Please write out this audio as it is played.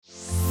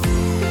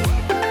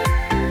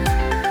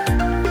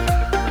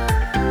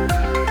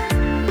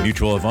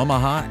Mutual of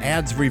Omaha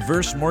adds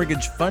reverse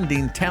mortgage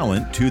funding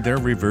talent to their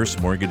reverse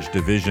mortgage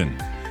division.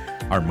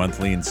 Our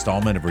monthly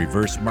installment of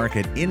Reverse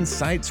Market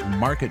Insights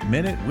Market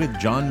Minute with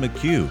Jon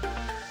McCue.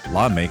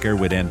 Lawmaker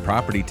would end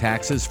property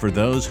taxes for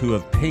those who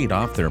have paid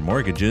off their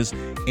mortgages,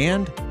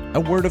 and a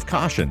word of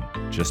caution.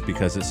 Just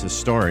because it's a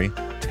story,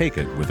 take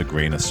it with a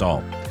grain of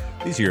salt.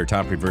 These are your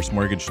top reverse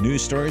mortgage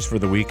news stories for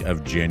the week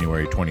of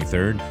January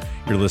 23rd.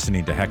 You're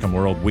listening to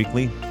HECMWorld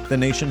Weekly, the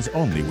nation's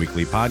only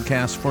weekly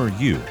podcast for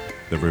you,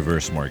 the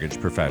reverse mortgage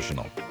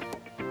professional.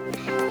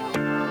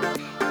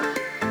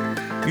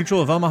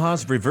 Mutual of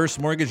Omaha's reverse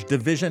mortgage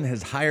division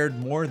has hired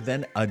more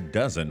than a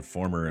dozen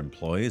former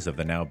employees of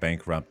the now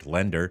bankrupt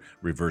lender,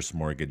 Reverse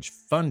Mortgage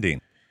Funding.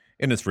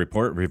 In its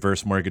report,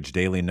 Reverse Mortgage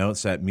Daily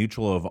notes that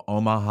Mutual of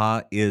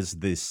Omaha is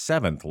the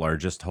seventh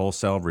largest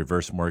wholesale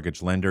reverse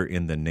mortgage lender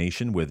in the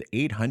nation, with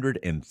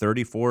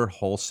 834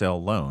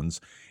 wholesale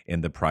loans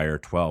in the prior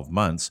 12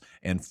 months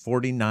and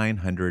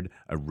 4,900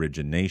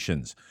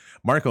 originations.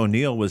 Mark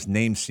O'Neill was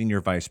named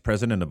Senior Vice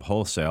President of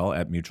Wholesale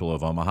at Mutual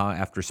of Omaha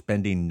after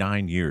spending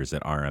 9 years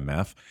at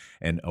RMF,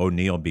 and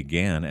O'Neill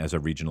began as a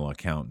regional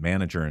account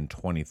manager in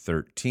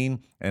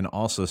 2013 and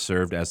also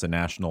served as the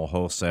national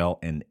wholesale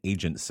and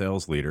agent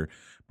sales leader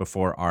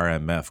before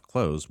RMF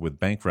closed with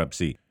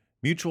bankruptcy.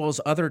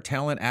 Mutual's other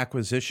talent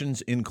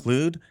acquisitions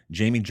include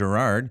Jamie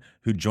Gerard,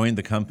 who joined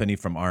the company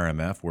from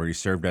RMF, where he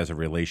served as a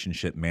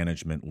relationship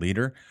management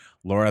leader,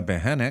 Laura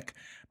Behenek,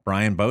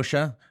 Brian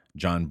Boscia,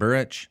 John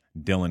Burrich,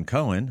 Dylan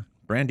Cohen,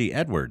 Brandy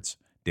Edwards,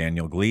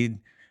 Daniel Gleed,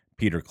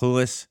 Peter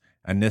Clueless,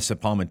 Anissa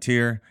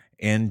Palmatier,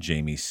 and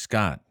Jamie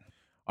Scott.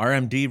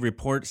 RMD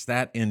reports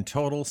that in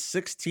total,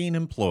 16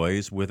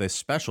 employees with a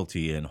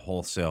specialty in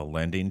wholesale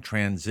lending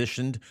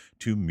transitioned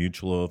to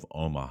Mutual of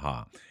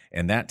Omaha.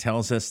 And that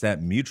tells us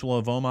that Mutual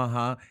of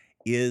Omaha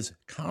is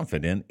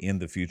confident in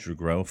the future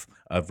growth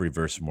of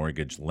reverse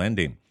mortgage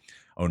lending.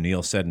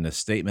 O'Neill said in a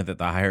statement that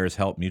the hires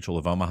helped Mutual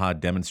of Omaha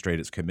demonstrate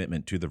its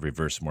commitment to the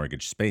reverse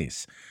mortgage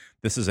space.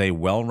 This is a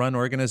well-run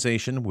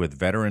organization with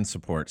veteran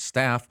support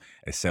staff,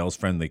 a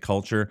sales-friendly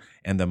culture,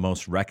 and the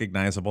most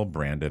recognizable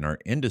brand in our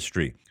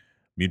industry.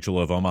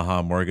 Mutual of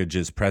Omaha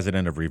Mortgage's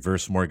president of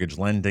reverse mortgage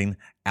lending,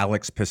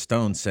 Alex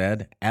Pistone,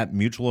 said, "At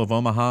Mutual of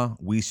Omaha,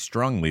 we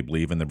strongly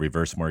believe in the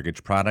reverse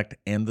mortgage product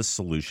and the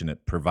solution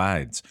it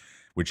provides,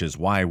 which is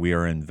why we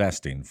are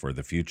investing for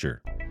the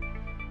future."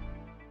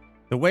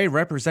 The way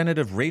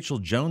Representative Rachel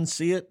Jones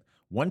sees it,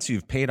 once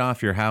you've paid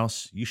off your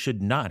house, you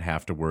should not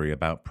have to worry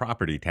about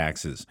property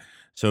taxes.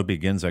 So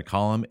begins a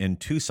column in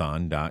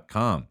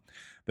Tuscon.com.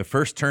 The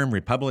first-term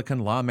Republican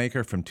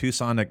lawmaker from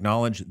Tucson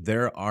acknowledged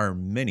there are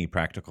many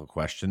practical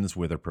questions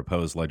with the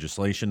proposed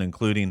legislation,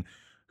 including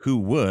who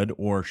would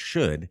or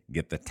should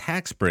get the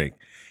tax break,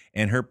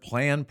 and her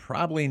plan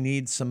probably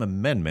needs some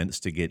amendments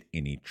to get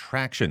any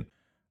traction.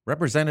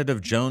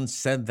 Representative Jones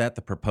said that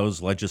the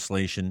proposed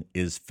legislation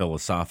is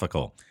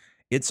philosophical.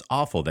 "It's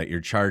awful that you're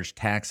charged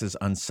taxes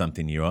on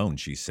something you own,"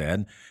 she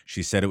said.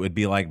 She said it would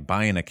be like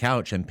buying a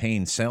couch and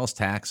paying sales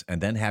tax and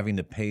then having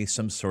to pay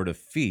some sort of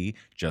fee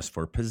just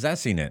for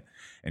possessing it.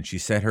 And she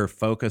said her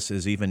focus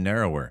is even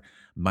narrower.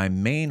 "My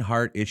main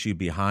heart issue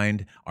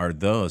behind are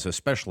those,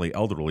 especially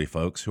elderly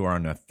folks, who are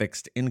on a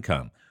fixed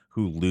income,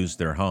 who lose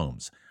their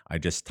homes. I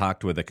just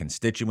talked with a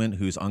constituent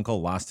whose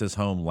uncle lost his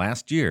home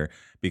last year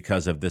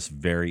because of this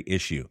very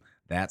issue.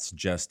 That's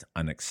just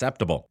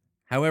unacceptable."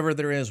 However,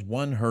 there is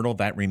one hurdle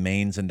that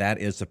remains, and that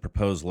is the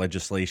proposed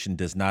legislation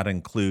does not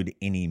include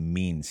any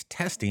means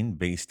testing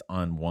based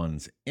on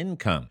one's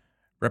income.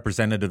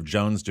 Representative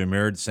Jones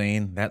demurred,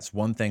 saying, "That's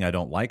one thing I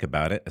don't like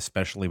about it,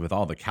 especially with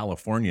all the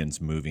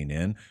Californians moving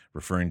in,"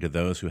 referring to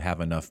those who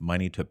have enough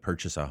money to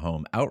purchase a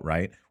home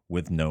outright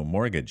with no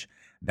mortgage.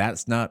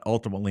 "That's not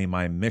ultimately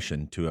my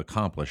mission to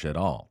accomplish at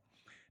all."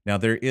 Now,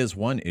 there is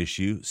one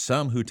issue.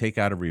 Some who take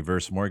out a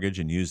reverse mortgage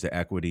and use the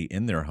equity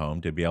in their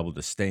home to be able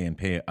to stay and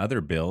pay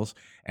other bills,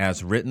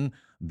 as written,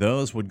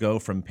 those would go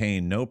from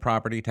paying no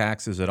property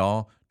taxes at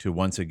all to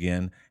once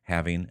again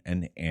having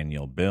an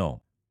annual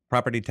bill.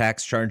 Property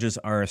tax charges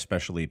are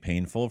especially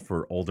painful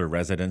for older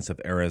residents of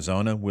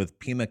Arizona, with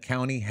Pima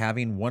County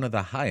having one of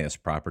the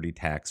highest property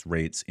tax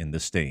rates in the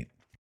state.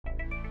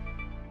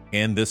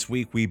 And this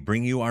week, we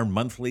bring you our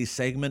monthly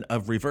segment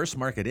of Reverse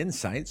Market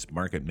Insights,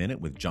 Market Minute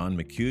with Jon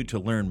McCue, to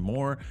learn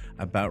more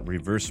about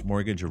reverse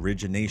mortgage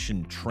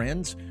origination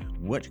trends.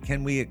 What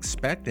can we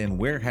expect and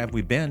where have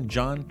we been?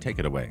 John, take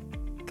it away.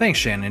 Thanks,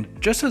 Shannon.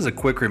 Just as a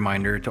quick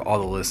reminder to all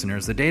the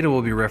listeners, the data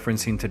we'll be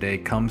referencing today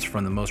comes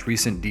from the most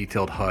recent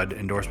detailed HUD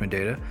endorsement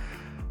data,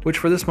 which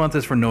for this month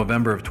is for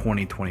November of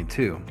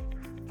 2022.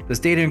 This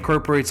data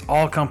incorporates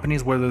all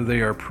companies, whether they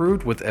are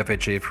approved with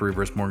FHA for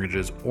reverse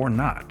mortgages or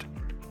not.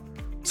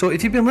 So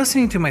if you've been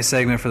listening to my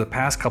segment for the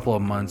past couple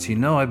of months, you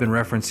know I've been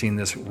referencing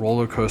this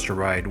roller coaster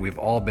ride we've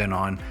all been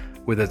on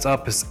with its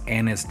ups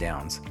and its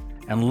downs.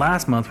 And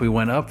last month we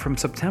went up from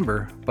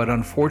September, but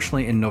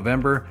unfortunately in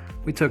November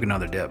we took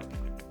another dip.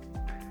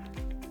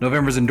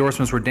 November's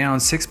endorsements were down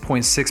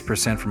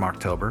 6.6% from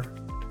October.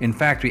 In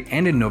fact, we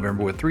ended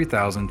November with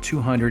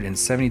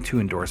 3,272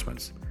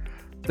 endorsements.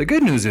 The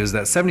good news is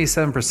that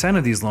 77%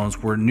 of these loans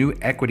were new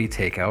equity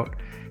takeout,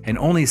 and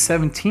only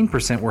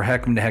 17% were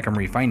HECM to HECM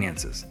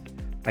refinances.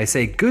 I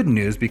say good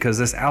news because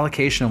this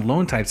allocation of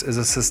loan types is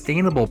a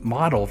sustainable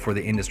model for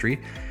the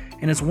industry,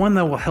 and it's one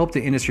that will help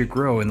the industry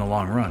grow in the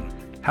long run.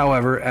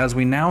 However, as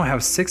we now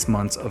have 6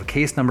 months of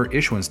case number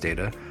issuance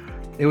data,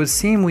 it would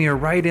seem we are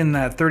right in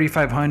that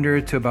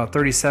 3,500 to about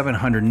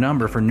 3,700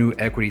 number for new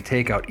equity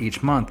takeout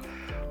each month,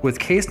 with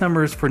case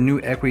numbers for new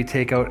equity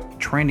takeout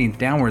trending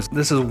downwards.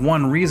 This is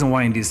one reason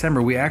why in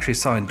December we actually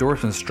saw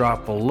endorsements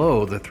drop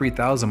below the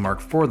 3,000 mark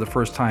for the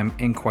first time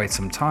in quite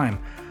some time.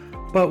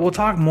 But we'll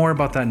talk more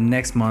about that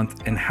next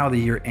month and how the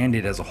year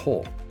ended as a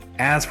whole.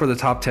 As for the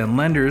top 10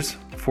 lenders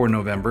for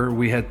November,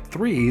 we had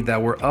 3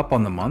 that were up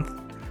on the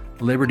month.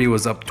 Liberty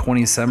was up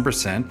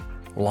 27%,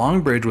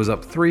 Longbridge was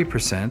up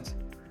 3%,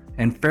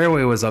 and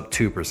Fairway was up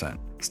 2%.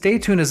 Stay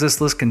tuned as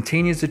this list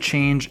continues to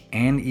change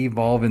and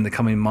evolve in the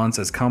coming months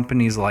as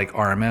companies like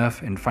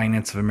RMF and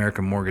Finance of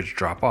America Mortgage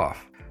drop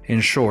off.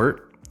 In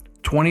short,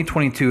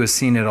 2022 has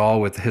seen it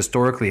all with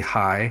historically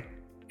high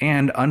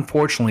and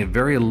unfortunately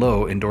very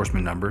low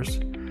endorsement numbers.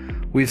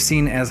 We've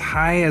seen as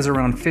high as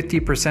around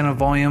 50% of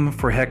volume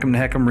for HECM to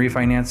HECM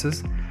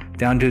refinances,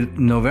 down to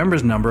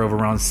November's number of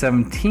around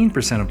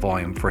 17% of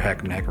volume for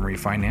HECM to HECM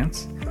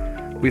refinance.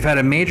 We've had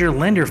a major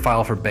lender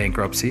file for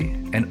bankruptcy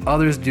and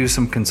others do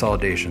some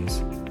consolidations.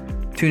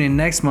 Tune in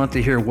next month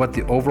to hear what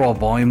the overall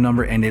volume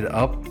number ended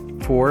up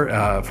for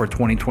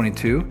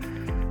 2022,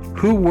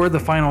 who were the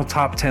final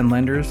top 10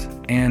 lenders,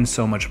 and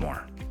so much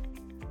more.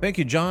 Thank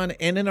you, John.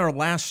 And in our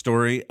last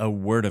story, a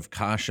word of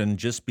caution,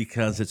 just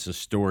because it's a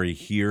story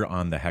here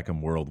on the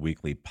HECMWorld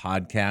Weekly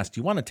podcast,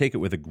 you want to take it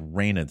with a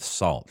grain of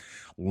salt.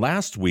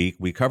 Last week,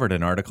 we covered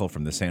an article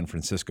from the San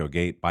Francisco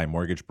Gate by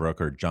mortgage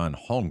broker John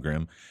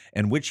Holmgren,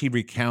 in which he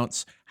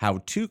recounts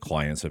how 2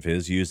 clients of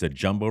his used a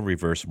jumbo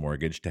reverse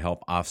mortgage to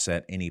help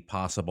offset any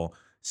possible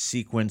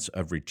sequence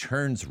of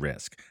returns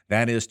risk.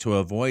 That is to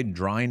avoid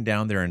drawing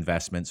down their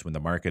investments when the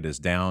market is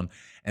down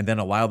and then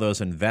allow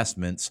those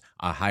investments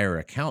a higher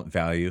account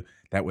value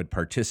that would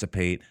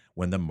participate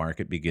when the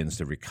market begins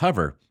to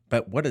recover.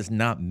 But what is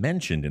not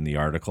mentioned in the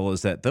article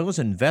is that those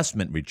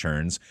investment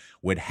returns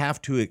would have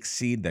to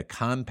exceed the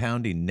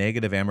compounding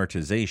negative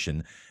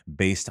amortization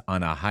based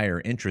on a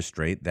higher interest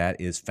rate that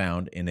is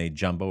found in a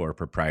jumbo or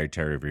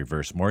proprietary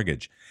reverse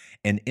mortgage.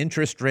 An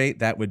interest rate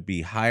that would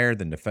be higher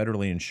than the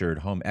federally insured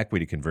home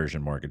equity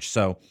conversion mortgage.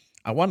 So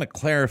I want to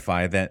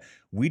clarify that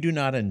we do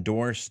not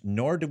endorse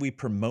nor do we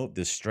promote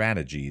the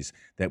strategies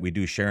that we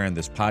do share on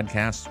this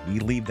podcast. We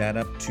leave that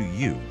up to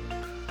you,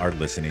 our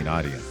listening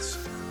audience.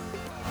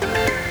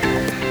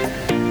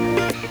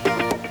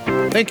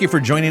 Thank you for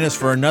joining us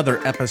for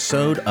another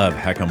episode of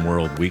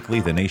HECMWorld Weekly,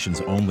 the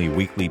nation's only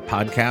weekly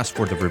podcast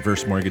for the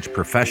reverse mortgage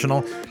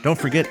professional. Don't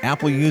forget,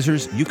 Apple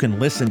users, you can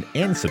listen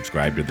and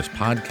subscribe to this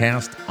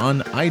podcast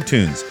on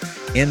iTunes.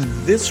 And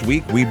this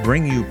week, we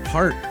bring you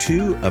part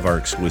 2 of our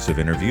exclusive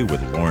interview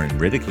with Lauren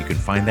Riddick. You can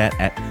find that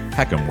at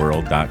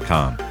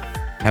HECMWorld.com.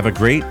 Have a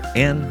great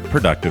and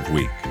productive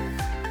week.